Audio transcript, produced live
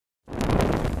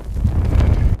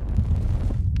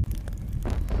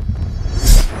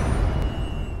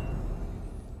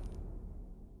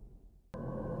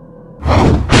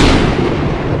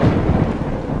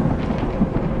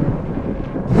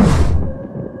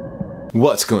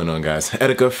What's going on, guys?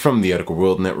 Etika from the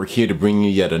EtikaWorldNetwork here to bring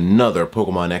you yet another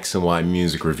Pokemon X and Y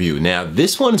music review. Now,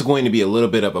 this one's going to be a little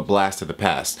bit of a blast to the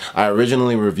past. I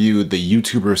originally reviewed the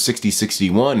YouTuber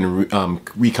 6061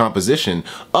 recomposition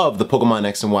of the Pokemon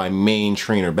X and Y main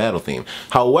trainer battle theme.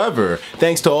 However,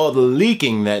 thanks to all the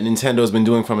leaking that Nintendo's been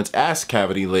doing from its ass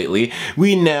cavity lately,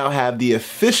 we now have the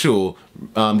official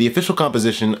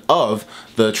composition of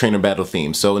the trainer battle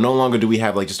theme. So no longer do we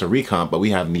have like just a recomp, but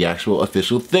we have the actual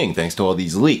official thing thanks to all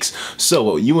these leaks. So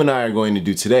what you and I are going to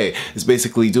do today is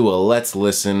basically do a let's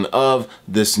listen of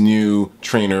this new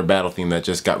trainer battle theme that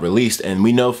just got released, and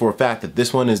we know for a fact that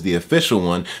this one is the official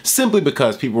one simply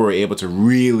because people were able to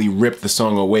really rip the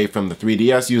song away from the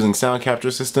 3DS using sound capture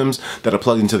systems that are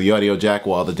plugged into the audio jack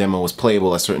while the demo was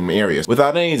playable at certain areas.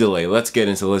 Without any delay, let's get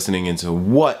into listening into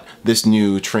what this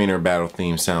new trainer battle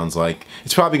theme sounds like.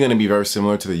 It's probably going to be very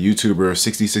similar to the YouTuber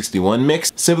 6061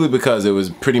 mix, simply because it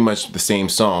was pretty much the same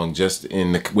song, just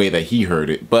in the way that he heard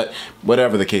it. But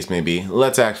whatever the case may be,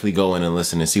 let's actually go in and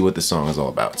listen and see what the song is all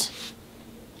about.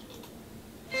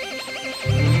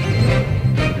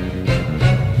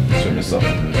 Turn this up.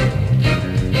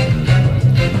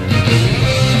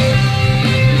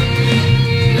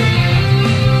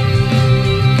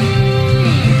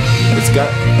 It's got...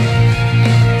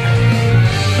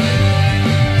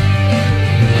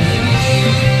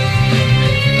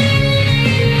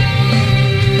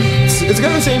 It's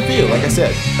got the same feel, like I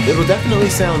said. It'll definitely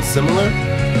sound similar,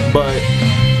 but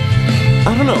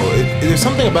I don't know. There's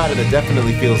something about it that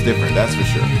definitely feels different, that's for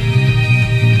sure.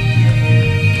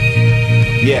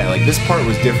 Yeah, like this part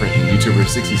was different in YouTuber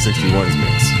 6061's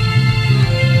mix.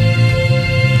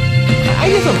 I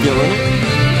guess I'm feeling it.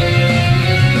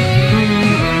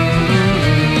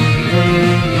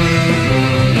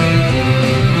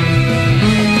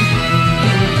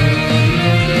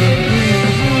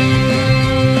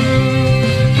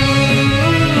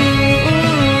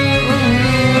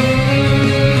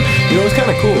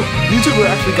 Cool. YouTuber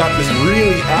actually got this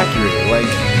really accurate. Like,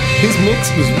 his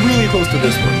mix was really close to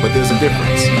this one, but there's a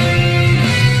difference.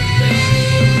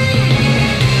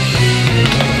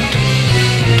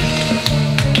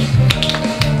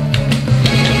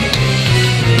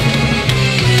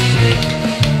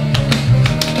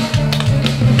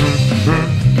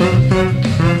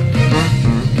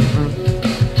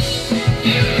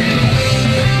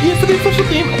 Yeah, for the official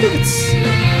theme, I think it's...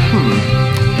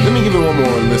 Let me give it one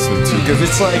more listen to, because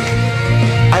it's like,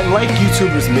 I like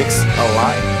YouTuber's mix a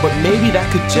lot, but maybe that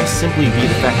could just simply be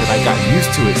the fact that I got used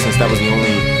to it since that was the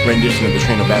only rendition of the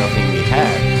trainer battle theme we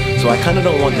had. So I kind of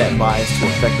don't want that bias to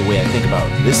affect the way I think about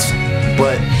this,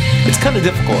 but it's kind of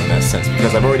difficult in that sense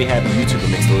because I've already had the YouTuber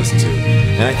mix to listen to,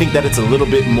 and I think that it's a little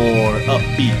bit more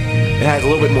upbeat. It has a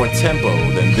little bit more tempo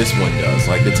than this one does.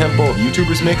 Like, the tempo of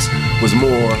YouTuber's mix was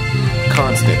more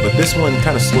constant, but this one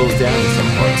kind of slows down in some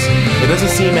parts. It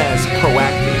doesn't seem as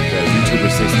proactive as YouTuber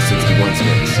 6061's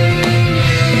mix.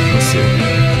 Let's see.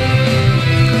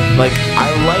 Like, I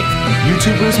liked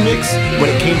YouTuber's mix when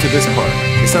it came to this part.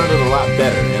 It sounded a lot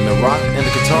better, and the rock and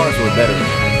the guitars were better in it,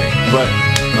 I think. But,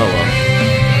 oh well.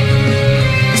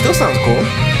 It still sounds cool.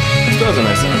 It still has a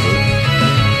nice sound to it.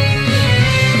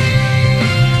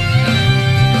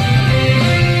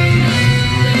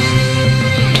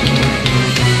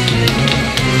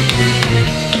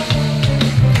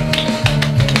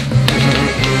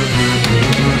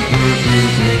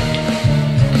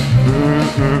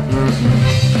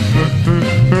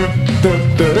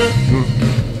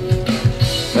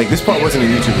 Like, this part wasn't a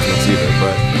YouTuber's mix either,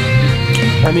 but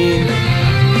I mean,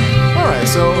 alright,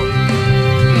 so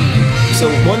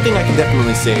one thing I can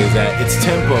definitely say is that its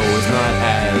tempo is not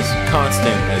as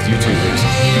constant as YouTuber's.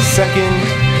 Second,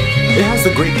 it has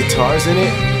the great guitars in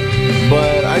it,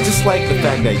 but I just like the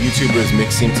fact that YouTuber's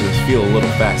mix seemed to feel a little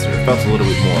faster. It felt a little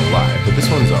bit more alive, but this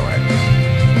one's alright.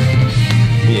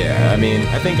 Yeah, I mean,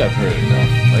 I think I've heard enough.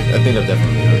 Like, I think I've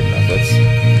definitely heard enough. Let's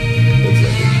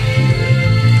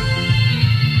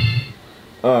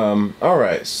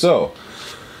alright, so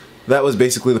that was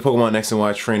basically the Pokemon X and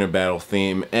Y trainer battle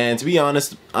theme, and to be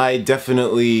honest, I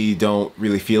definitely don't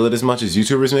really feel it as much as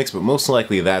YouTuber's mix, but most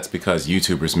likely that's because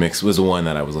YouTuber's mix was the one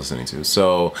that I was listening to.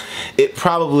 So it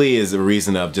probably is a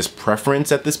reason of just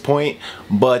preference at this point,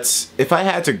 but if I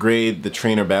had to grade the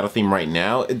trainer battle theme right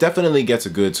now, it definitely gets a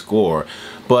good score.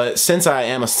 But since I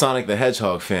am a Sonic the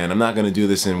Hedgehog fan, I'm not going to do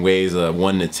this in ways of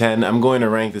 1 to 10. I'm going to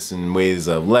rank this in ways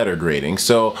of letter grading.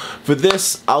 So for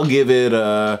this, I'll give it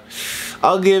a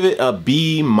I'll give it a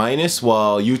B minus,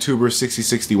 while YouTuber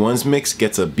 6061's mix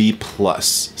gets a B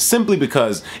plus, simply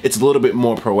because it's a little bit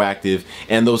more proactive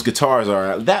and those guitars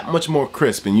are that much more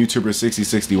crisp in YouTuber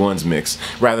 6061's mix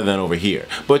rather than over here.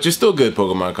 But you're still good,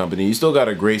 Pokemon Company. You still got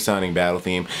a great sounding battle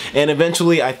theme, and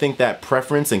eventually I think that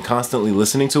preference and constantly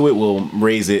listening to it will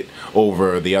raise it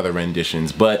over the other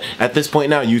renditions. But at this point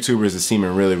now, YouTubers is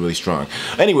seeming really strong.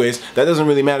 Anyways, that doesn't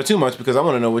really matter too much because I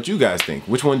want to know what you guys think.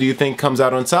 Which one do you think comes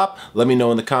out on top? Let me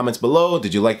know in the comments below.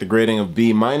 Did you like the grading of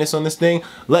B minus on this thing?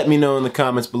 Let me know in the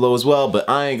comments below as well, but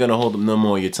I ain't gonna hold up no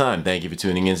more of your time. Thank you for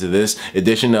tuning into this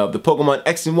edition of the Pokemon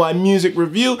X and Y music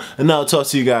review, and I'll talk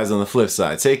to you guys on the flip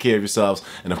side. Take care of yourselves,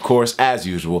 and of course, as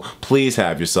usual, please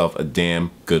have yourself a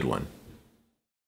damn good one.